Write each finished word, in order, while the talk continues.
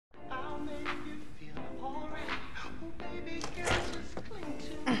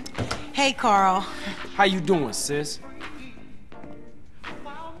Hey, Carl. How you doing, sis?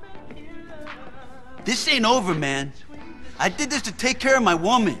 This ain't over, man. I did this to take care of my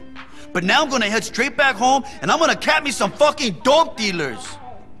woman. But now I'm gonna head straight back home and I'm gonna cap me some fucking dope dealers.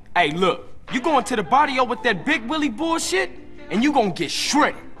 Hey, look. You going to the barrio with that Big Willie bullshit, and you gonna get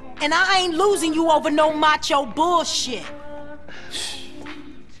shredded. And I ain't losing you over no macho bullshit.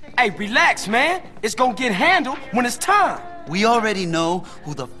 Hey, relax, man. It's gonna get handled when it's time. We already know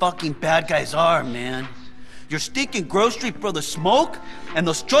who the fucking bad guys are, man. Your stinking Grove Street brother Smoke, and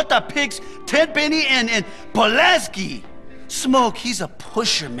those Chota pigs, Ted Benny and Pulaski. Smoke, he's a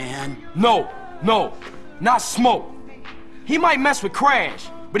pusher, man. No, not Smoke. He might mess with Crash,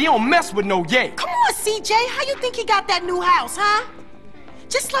 but he don't mess with no Ye. Come on, CJ. How you think he got that new house, huh?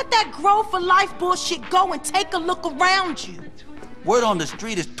 Just let that Grow for Life bullshit go and take a look around you. Word on the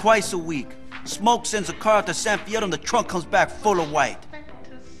street is twice a week. Smoke sends a car out to San Fierro and the trunk comes back full of white.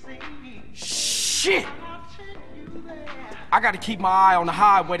 Shit! I gotta keep my eye on the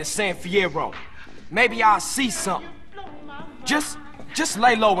highway to San Fierro. Maybe I'll see something. Just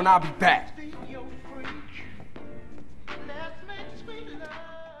lay low and I'll be back.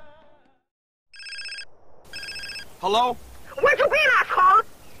 Hello? Where you been, asshole?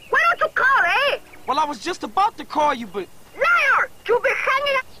 Why don't you call, eh? Well, I was just about to call you, but... Liar! You been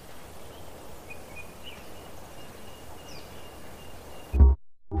hanging out...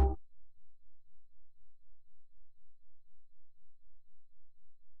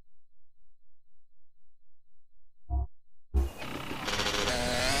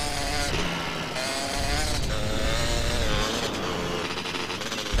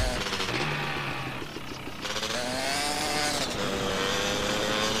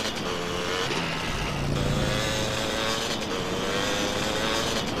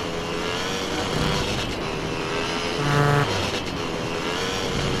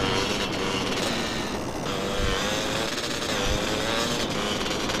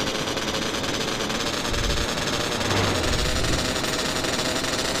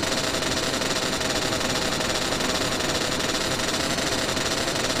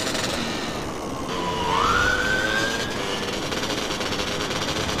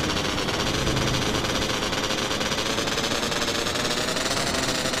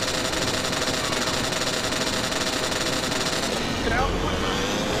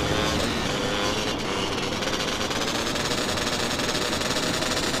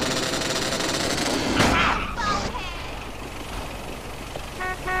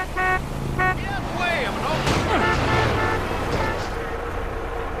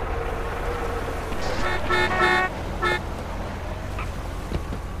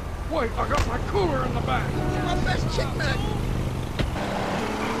 Wait, I got my cooler in the back. My best chick mag.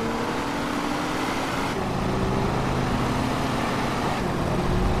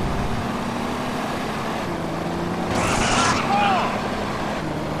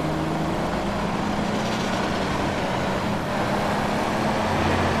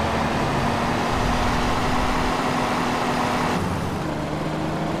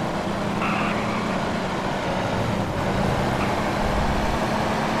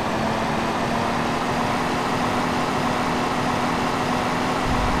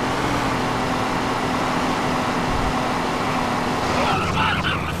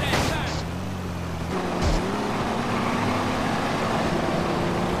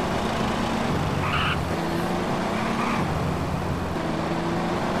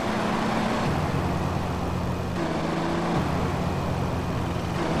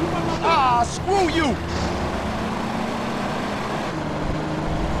 Screw you!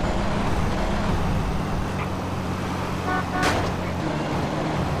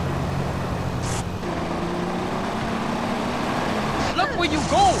 Look where you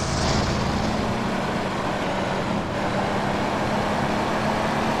go!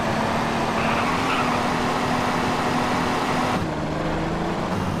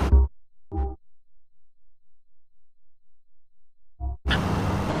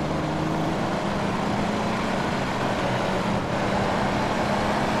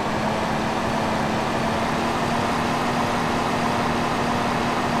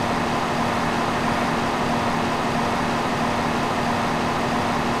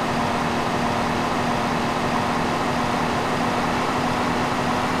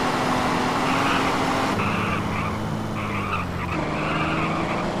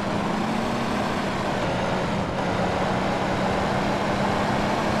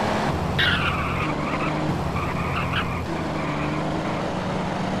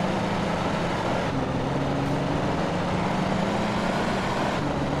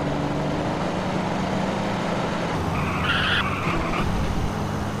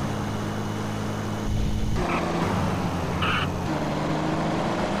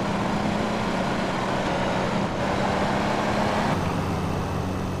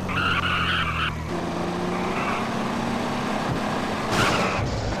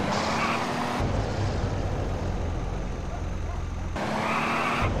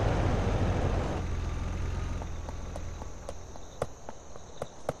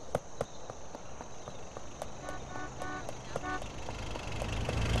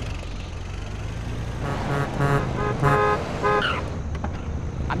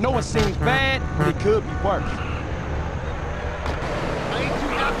 could be worse. I ain't too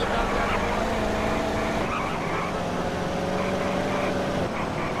happy about that.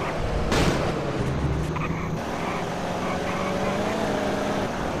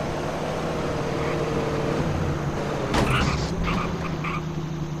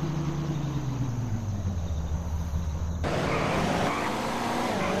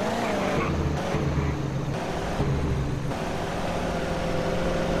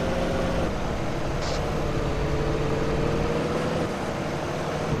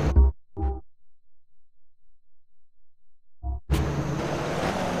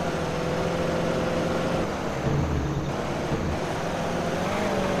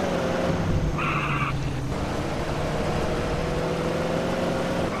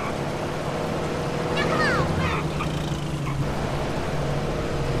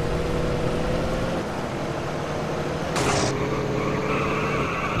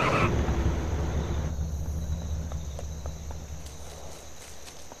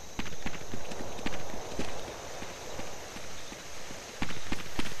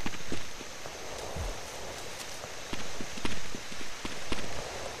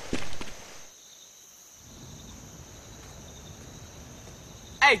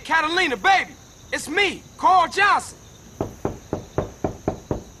 Hey, Catalina, baby, it's me, Carl Johnson.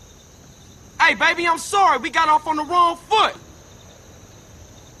 Hey, baby, I'm sorry, we got off on the wrong foot.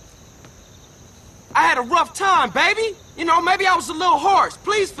 I had a rough time, baby. You know, maybe I was a little harsh.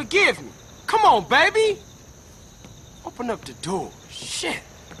 Please forgive me. Come on, baby. Open up the door. Shit.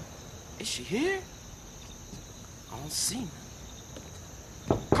 Is she here? I don't see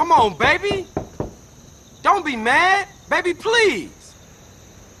her. Come on, baby. Don't be mad. Baby, please.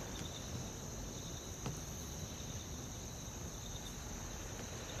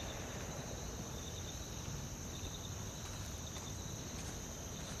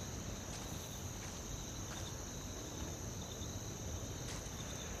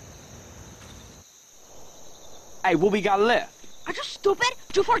 Hey, what we got left? Are you stupid?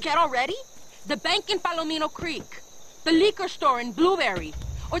 Did you forget already? The bank in Palomino Creek, the liquor store in Blueberry,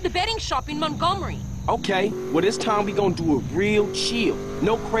 or the betting shop in Montgomery. Okay, well this time we gonna do it real chill.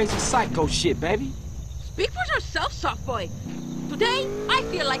 No crazy psycho shit, baby. Speak for yourself, soft boy. Today, I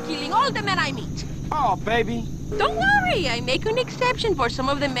feel like killing all the men I meet. Oh, baby. Don't worry, I make an exception for some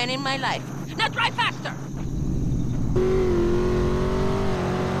of the men in my life. Now drive faster!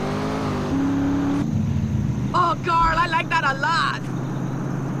 Oh, Carl, I like that a lot.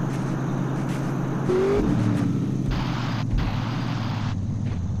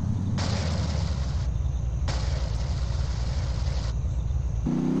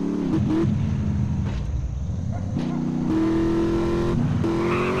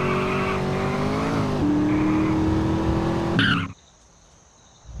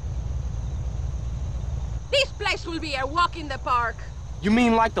 This place will be a walk in the park. You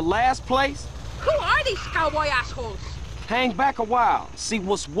mean like the last place? Who are these cowboy assholes? Hang back a while, see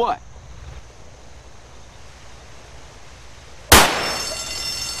what's what.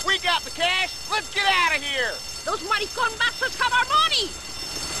 We got the cash. Let's get out of here. Those maricon bastards have our money!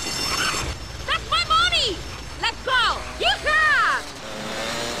 That's my money! Let's go! Yeehaw!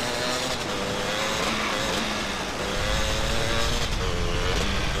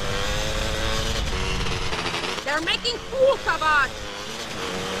 They're making fools of us!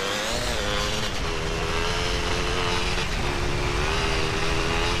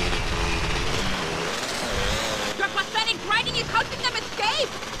 Your pathetic riding is helping them escape!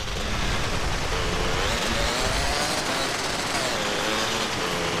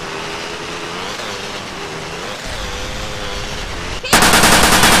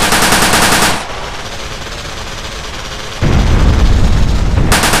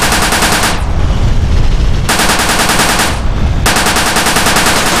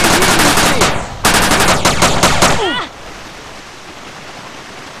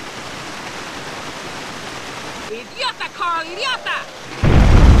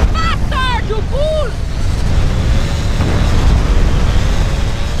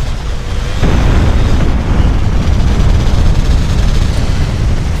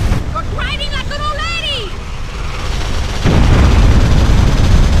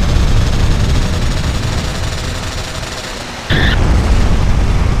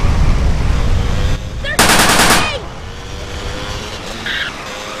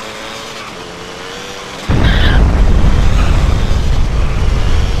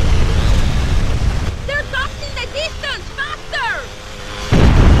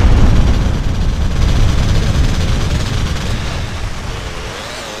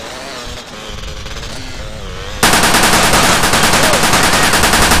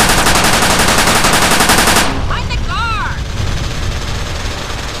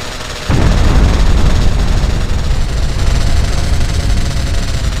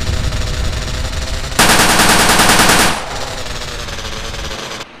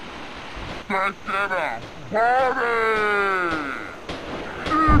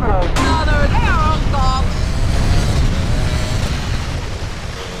 No, they're their own dogs.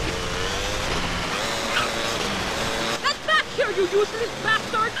 Get back here, you useless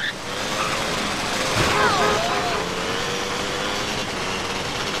bastard!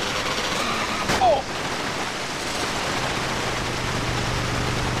 Oh!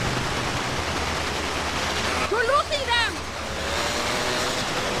 You're losing them!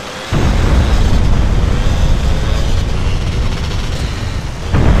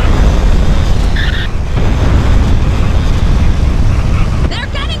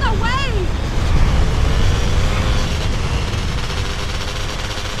 They're getting away!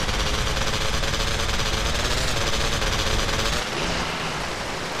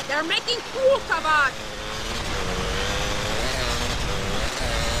 They're making fools of us!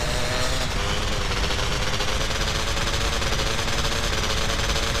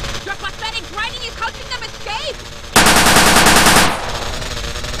 Your pathetic grinding is helping them escape!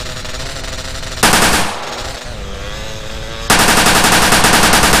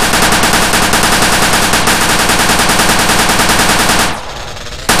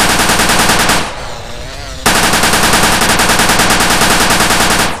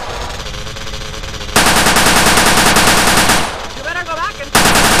 You better go back and...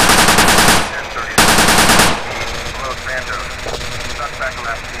 Suspect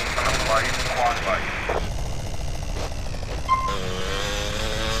left seen from a bloody quad bike.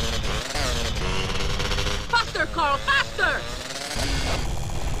 Faster, Carl, faster!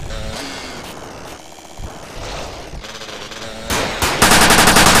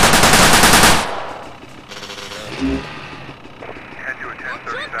 Head to a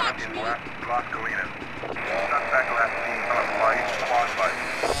 1037 in West Las Colinas. Suspect left seen from a bloody quad bike.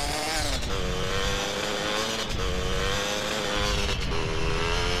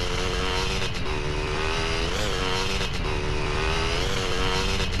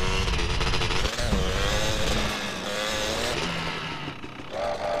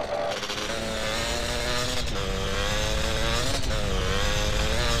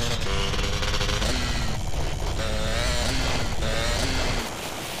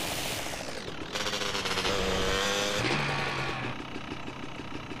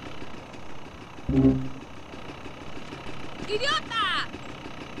 Idiota!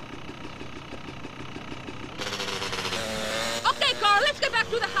 Okay, Carl, let's get back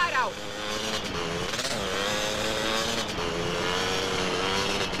to the hideout.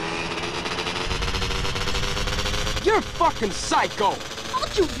 You're fucking psycho! All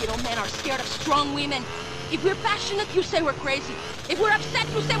you little men are scared of strong women. If we're passionate, you say we're crazy. If we're upset,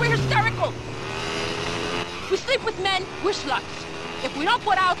 you say we're hysterical. We sleep with men, we're sluts. If we don't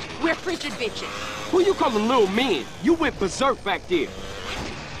put out, we're frigid bitches. Who you calling little men? You went berserk back there.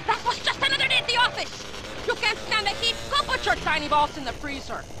 That was just another day at the office. You can't stand the heat? Go put your tiny balls in the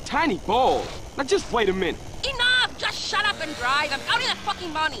freezer. Tiny balls. Now just wait a minute. Enough! Just shut up and drive. I'm counting that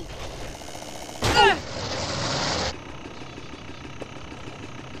fucking money. Ugh.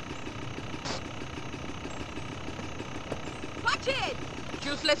 Watch it!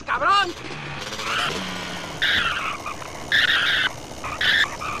 Useless cabron!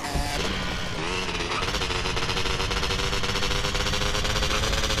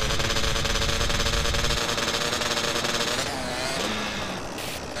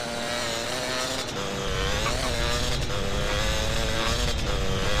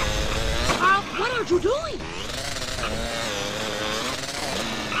 What are you doing?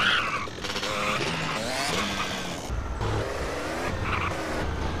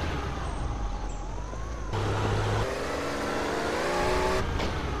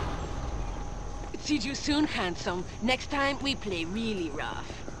 See you soon, handsome. Next time, we play really rough.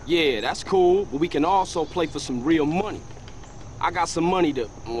 Yeah, that's cool, but we can also play for some real money. I got some money to,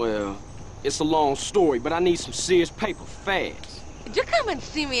 well, it's a long story, but I need some serious paper fast. You come and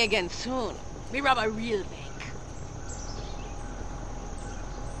see me again soon. We rob a real bank.